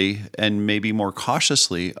monetarily and maybe more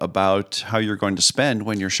cautiously about how you're going to spend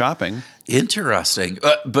when you're shopping. Interesting.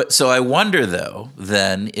 But so I wonder, though,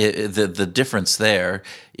 then the difference there,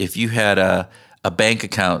 if you had a bank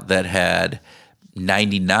account that had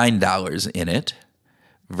 $99 in it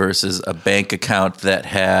versus a bank account that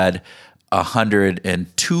had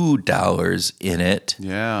 $102 in it.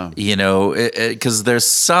 Yeah. Because there's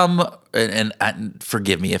some, and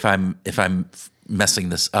forgive me if I'm messing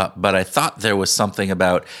this up, but I thought there was something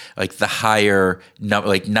about like the higher number,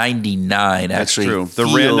 like 99. That's actually true. The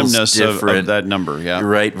feels randomness different, of that number, yeah.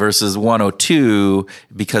 Right, versus 102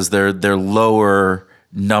 because they're lower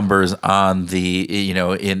numbers on the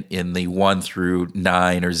in the 1 through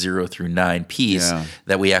 9 or 0 through 9 piece,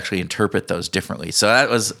 that we actually interpret those differently. So that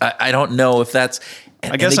was I don't know if that's.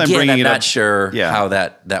 I guess I'm bringing it up. I'm not sure how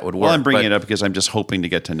that would work. Well, I'm bringing it up because I'm just hoping to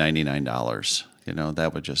get to $99.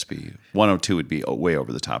 that would just be 102 would be way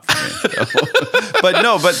over the top for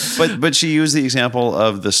me. But she used the example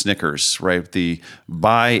of the Snickers, right? The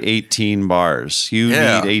buy 18 bars. You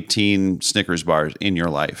need 18 Snickers bars in your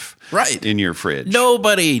life, right? In your fridge.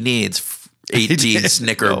 Nobody needs 18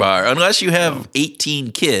 Snicker bar unless you have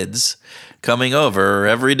 18 kids coming over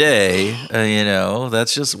every day.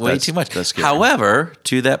 That's just way too much. That's scary. However,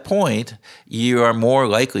 to that point, you are more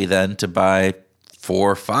likely then to buy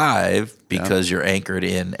 4 or 5 because you're anchored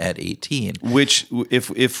in at 18. Which,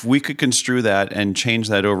 if we could construe that and change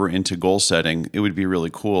that over into goal setting, it would be really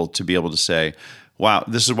cool to be able to say, wow,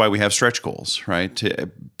 this is why we have stretch goals, right?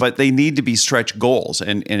 But they need to be stretch goals.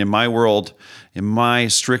 And in my world, in my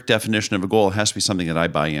strict definition of a goal, it has to be something that I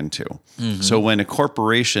buy into. Mm-hmm. So when a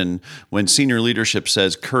corporation, when senior leadership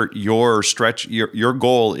says, Kurt, your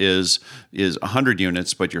goal is 100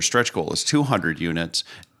 units, but your stretch goal is 200 units,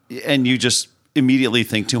 and you just immediately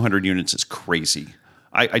think 200 units is crazy.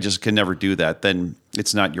 I just can never do that. Then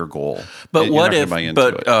it's not your goal. But You're what not if? buy into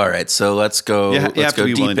it. All right, so let's go. You have to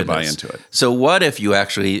be deep willing to into buy this. into it. So what if you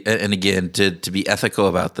actually? And again, to be ethical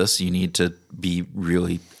about this, you need to be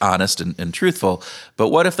really honest and truthful. But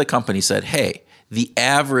what if the company said, "Hey, the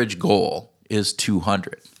average goal is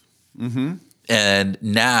 200, and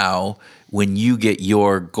now when you get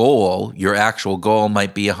your goal, your actual goal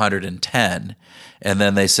might be 110." And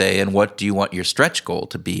then they say, and what do you want your stretch goal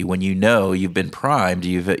to be when you've been primed,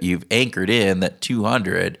 you've anchored in that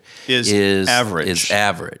 200 is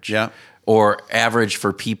average. Yeah. Or average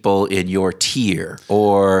for people in your tier,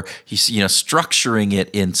 or structuring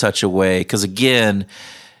it in such a way, because again,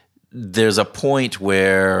 there's a point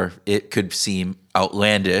where it could seem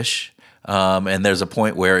outlandish. And there's a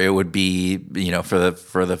point where it would be, for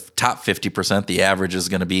the top 50%, the average is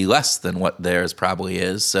going to be less than what theirs probably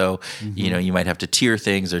is. So, you might have to tier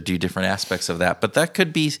things or do different aspects of that. But that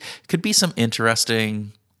could be some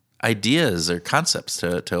interesting ideas or concepts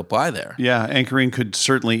to apply there. Yeah, anchoring could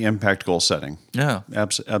certainly impact goal setting. Yeah,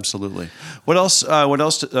 absolutely. What else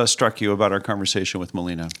struck you about our conversation with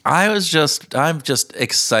Melina? I'm just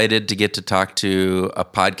excited to get to talk to a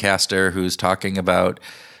podcaster who's talking about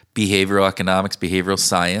behavioral economics, behavioral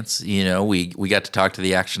science. We got to talk to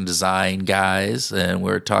the action design guys, and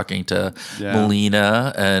we're talking to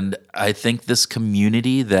Melina. And I think this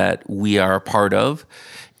community that we are a part of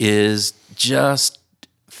is just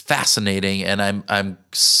fascinating. And I'm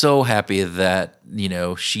so happy that,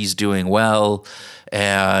 she's doing well.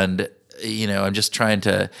 And, I'm just trying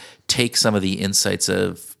to take some of the insights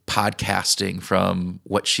of podcasting from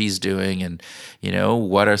what she's doing, and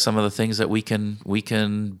what are some of the things that we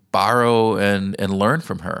can borrow and learn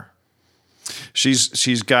from her.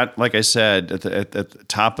 She's got, like I said at the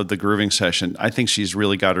top of the grooving session, I think she's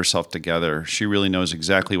really got herself together. She really knows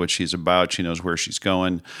exactly what she's about. She knows where she's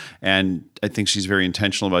going, and I think she's very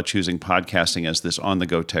intentional about choosing podcasting as this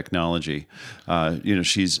on-the-go technology.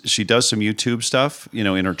 She does some YouTube stuff,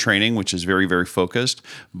 in her training, which is very, very focused.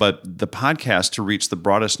 But the podcast, to reach the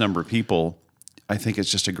broadest number of people, I think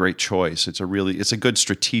it's just a great choice. It's a good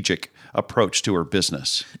strategic approach to her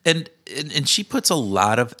business. And she puts a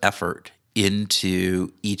lot of effort into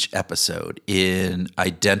each episode in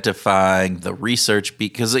identifying the research,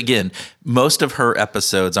 because again, most of her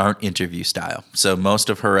episodes aren't interview style. So most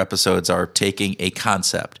of her episodes are taking a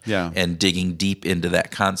concept and digging deep into that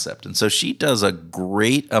concept. And so she does a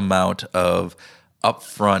great amount of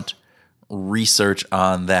upfront research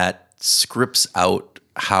on that, scripts out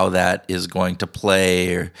how that is going to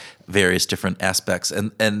play, or various different aspects.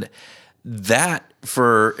 And that,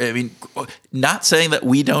 not saying that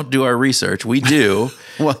we don't do our research, we do,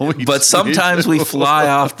 but sometimes we fly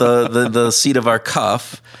off the seat of our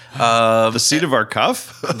cuff. The seat of our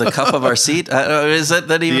cuff? The cuff of our seat? Is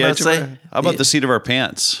that even what say? How about the seat of our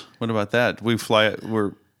pants? What about that? We fly,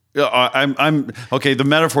 I'm okay, the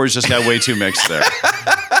metaphors just got way too mixed there.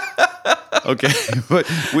 Okay, but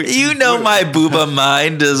my booba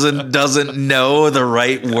mind doesn't know the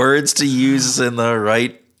right words to use in the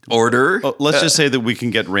right order. Let's just say that we can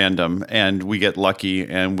get random, and we get lucky,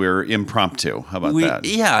 and we're impromptu. How about that?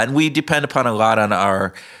 Yeah, and we depend upon a lot on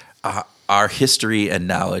our history and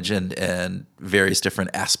knowledge and various different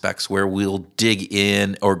aspects where we'll dig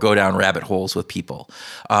in or go down rabbit holes with people.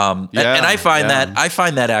 And I find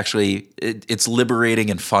that actually it's liberating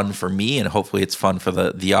and fun for me, and hopefully it's fun for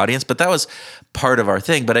the audience. But that was part of our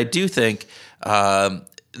thing. But I do think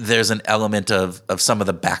there's an element of some of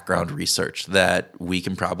the background research that we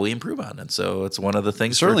can probably improve on. And so it's one of the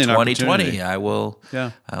things certainly for 2020.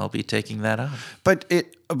 I'll be taking that on. But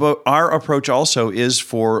our approach also is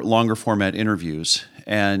for longer format interviews.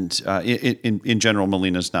 And in general,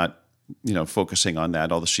 Melina's not focusing on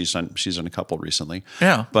that. Although she's done a couple recently.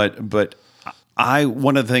 Yeah. But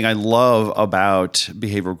one of the things I love about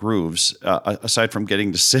Behavioral Grooves, aside from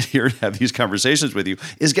getting to sit here and have these conversations with you,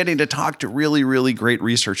 is getting to talk to really, really great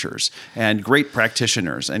researchers and great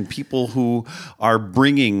practitioners and people who are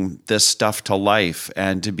bringing this stuff to life,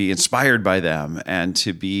 and to be inspired by them, and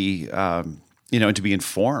to be, to be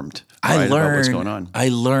informed about what's going on. I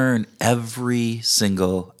learn every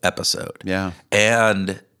single episode. Yeah.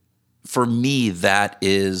 And for me, that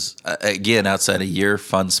is, again, outside of your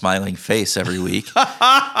fun, smiling face every week,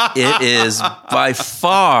 it is by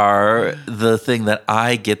far the thing that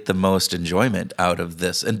I get the most enjoyment out of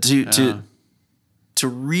this. And to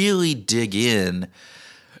really dig in,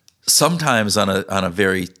 sometimes on a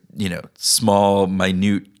very small,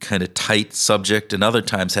 minute, kind of tight subject, and other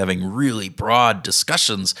times having really broad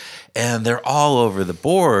discussions, and they're all over the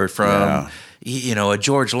board from a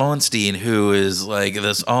George Lowenstein, who is like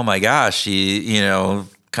this, oh my gosh,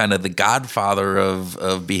 kind of the godfather of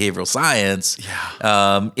behavioral science,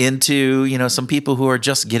 into, some people who are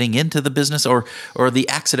just getting into the business, or the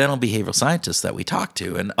accidental behavioral scientists that we talk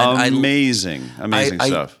to. And amazing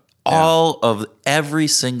stuff. Every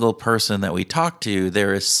single person that we talk to,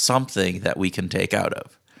 there is something that we can take out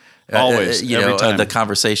of. Always, every time. The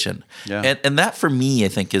conversation. Yeah. And that for me, I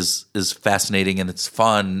think is fascinating, and it's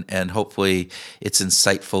fun, and hopefully it's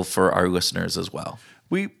insightful for our listeners as well.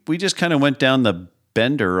 We just kind of went down the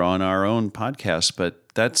bender on our own podcast, but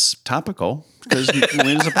that's topical because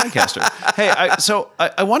Melina's a podcaster. Hey,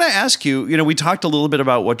 I want to ask you, we talked a little bit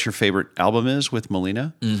about what your favorite album is with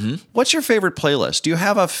Melina. Mm-hmm. What's your favorite playlist? Do you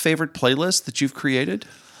have a favorite playlist that you've created?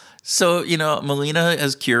 So, Melina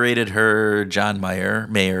has curated her John Mayer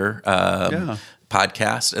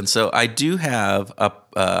podcast. And so I do have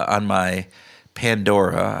up on my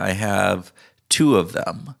Pandora, I have two of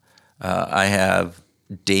them. I have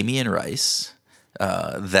Damien Rice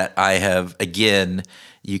that I have, again,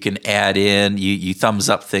 you can add in, you thumbs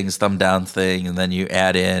up things, thumb down thing, and then you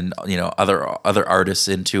add in, other artists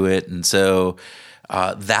into it. And so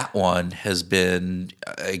that one has been,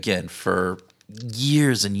 again, for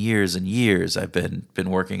years and years and years, I've been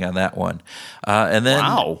working on that one. And then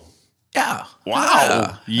wow.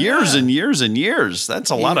 Years and years and years.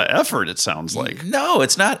 That's a lot of effort, it sounds like. No,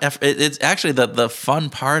 it's not effort. It's actually the fun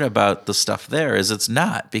part about the stuff there is it's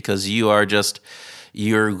not, because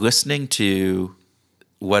you're listening to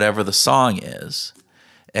whatever the song is,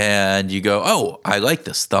 and you go, oh, I like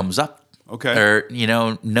this, thumbs up. Okay. Or,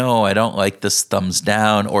 no, I don't like this, thumbs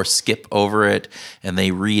down, or skip over it, and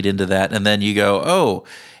they read into that. And then you go, oh,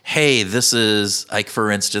 hey, this is, like, for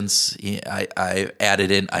instance, I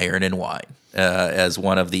added in Iron and Wine as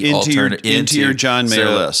one of the alternate into your John Mayer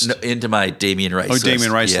list. No, into my Damien Rice list.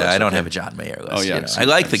 Damien Rice list. Yeah, I don't have a John Mayer list. Oh, yeah. I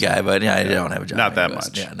like the guy, but I don't have a John Mayer list. Not that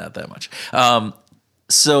much. Yeah, not that much.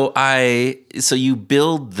 So you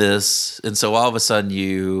build this, and so all of a sudden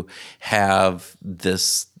you have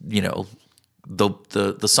this,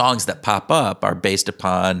 the songs that pop up are based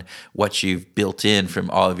upon what you've built in from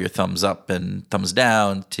all of your thumbs up and thumbs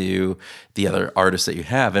down to the other artists that you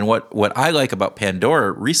have. And what I like about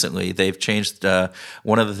Pandora recently, they've changed,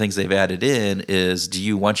 one of the things they've added in is, do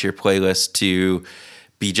you want your playlist to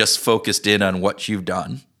be just focused in on what you've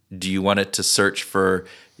done? Do you want it to search for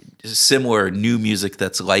similar new music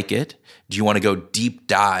that's like it? Do you want to go deep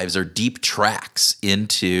dives or deep tracks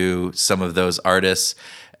into some of those artists?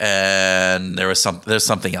 And there's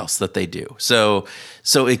something else that they do. So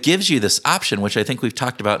it gives you this option, which I think we've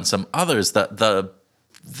talked about in some others. The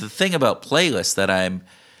thing about playlists that I'm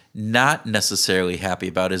not necessarily happy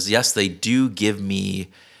about is, yes, they do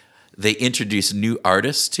they introduce new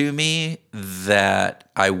artists to me that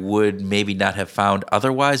I would maybe not have found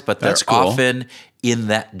otherwise, but they're often in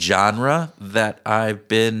that genre that I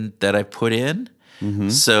put in. Mm-hmm.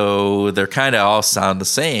 So they're kind of all sound the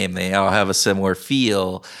same. They all have a similar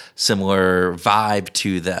feel, similar vibe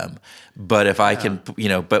to them. But if I can,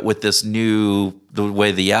 but with this the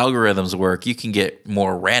way the algorithms work, you can get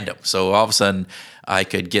more random. So all of a sudden I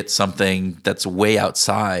could get something that's way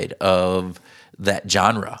outside of that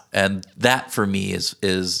genre. And that for me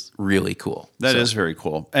is really cool. That is very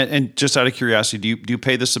cool. And just out of curiosity, do you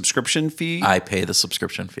pay the subscription fee? I pay the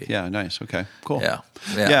subscription fee. Yeah, nice. Okay, cool. Yeah.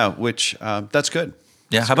 Which that's good.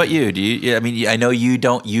 Yeah. How about you? Do you? I mean, I know you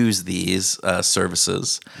don't use these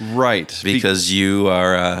services, right? Because you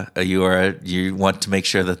want to make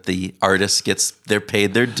sure that the artist they're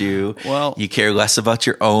paid their due. Well, you care less about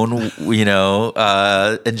your own,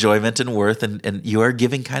 enjoyment and worth, and you are a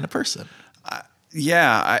giving kind of person.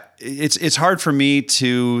 It's hard for me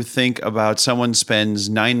to think about someone spends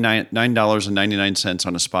 $9.99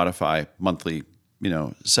 on a Spotify monthly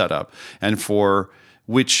setup, and for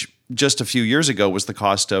which just a few years ago was the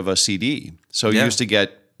cost of a CD. So you used to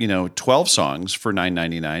get 12 songs for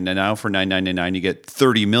 $9.99, and now for $9.99 you get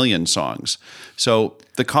 30 million songs. So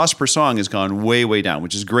the cost per song has gone way, way down,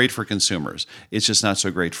 which is great for consumers. It's just not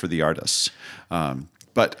so great for the artists.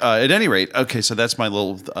 But at any rate, okay, so that's my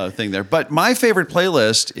little thing there. But my favorite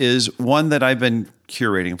playlist is one that I've been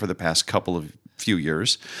curating for the past few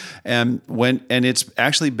years, and it's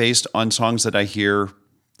actually based on songs that I hear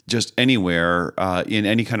just anywhere in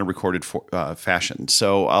any kind of recorded fashion.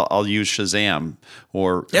 So I'll use Shazam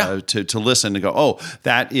or to listen and go, oh,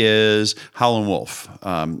 that is Howlin' Wolf.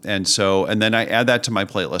 And then I add that to my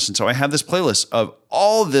playlist. And so I have this playlist of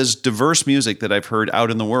all this diverse music that I've heard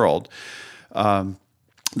out in the world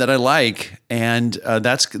that I like, and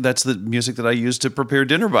that's the music that I use to prepare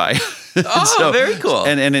dinner by. Oh, very cool.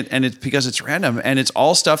 And it's because it's random, and it's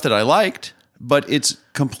all stuff that I liked, but it's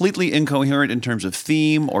completely incoherent in terms of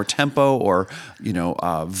theme or tempo or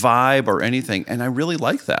vibe or anything, and I really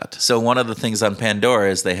like that. So one of the things on Pandora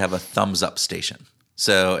is they have a thumbs up station.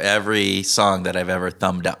 So every song that I've ever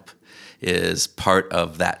thumbed up is part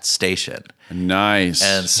of that station. Nice.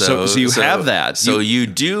 And so you have that. So you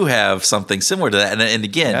do have something similar to that. And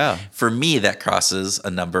again, for me, that crosses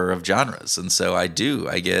a number of genres. And so I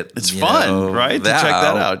get... It's fun, right? To check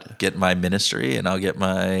that out. Get my Ministry, and I'll get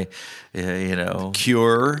my,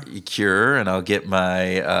 Cure, and I'll get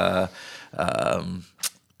my...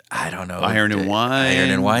 I don't know. Iron and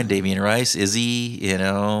Wine, Damien Rice, Izzy,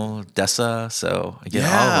 Dessa. So I get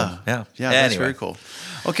all of them. Yeah, that's very cool.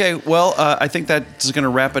 Okay, well, I think that's going to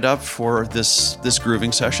wrap it up for this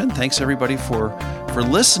grooving session. Thanks everybody for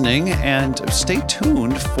listening, and stay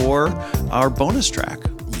tuned for our bonus track.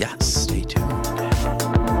 Yes, stay tuned.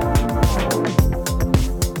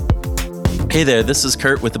 Hey there, this is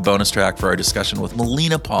Kurt with the bonus track for our discussion with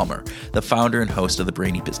Melina Palmer, the founder and host of the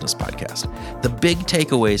Brainy Business Podcast. The big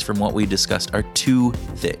takeaways from what we discussed are two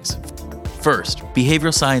things. First,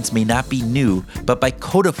 behavioral science may not be new, but by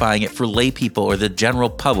codifying it for lay people or the general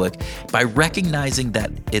public, by recognizing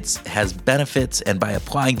that it has benefits, and by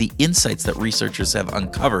applying the insights that researchers have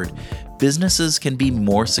uncovered, businesses can be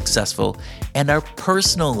more successful and our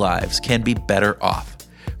personal lives can be better off.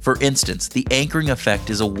 For instance, the anchoring effect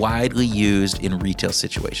is widely used in retail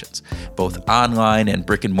situations, both online and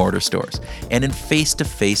brick and mortar stores, and in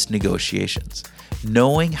face-to-face negotiations.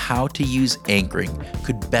 Knowing how to use anchoring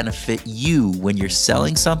could benefit you when you're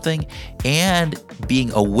selling something, and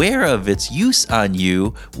being aware of its use on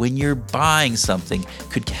you when you're buying something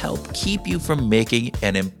could help keep you from making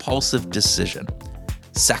an impulsive decision.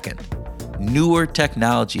 Second, newer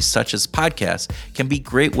technologies such as podcasts can be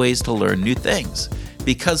great ways to learn new things.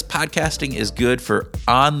 Because podcasting is good for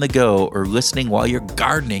on the go or listening while you're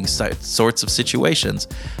gardening sorts of situations,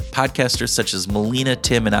 podcasters such as Melina,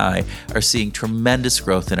 Tim, and I are seeing tremendous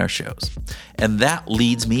growth in our shows. And that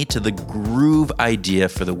leads me to the groove idea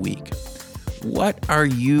for the week. What are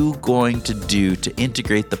you going to do to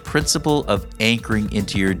integrate the principle of anchoring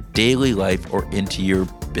into your daily life or into your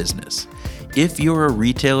business? If you're a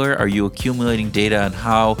retailer, are you accumulating data on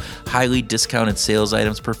how highly discounted sales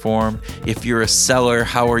items perform? If you're a seller,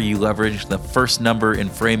 how are you leveraging the first number in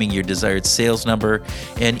framing your desired sales number?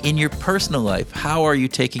 And in your personal life, how are you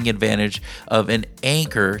taking advantage of an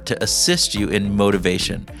anchor to assist you in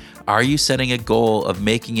motivation? Are you setting a goal of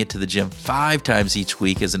making it to the gym 5 times each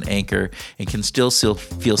week as an anchor and can still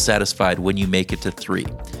feel satisfied when you make it to 3?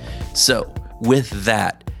 So with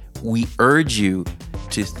that, we urge you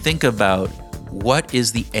to think about what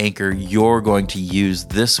is the anchor you're going to use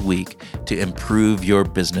this week to improve your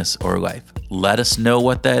business or life. Let us know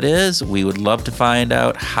what that is. We would love to find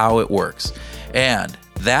out how it works. And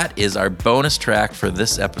that is our bonus track for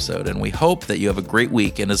this episode, and we hope that you have a great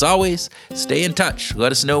week. And as always, stay in touch.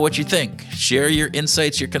 Let us know what you think. Share your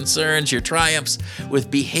insights, your concerns, your triumphs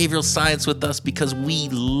with behavioral science with us, because we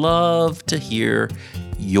love to hear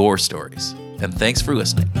your stories. And thanks for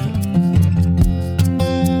listening.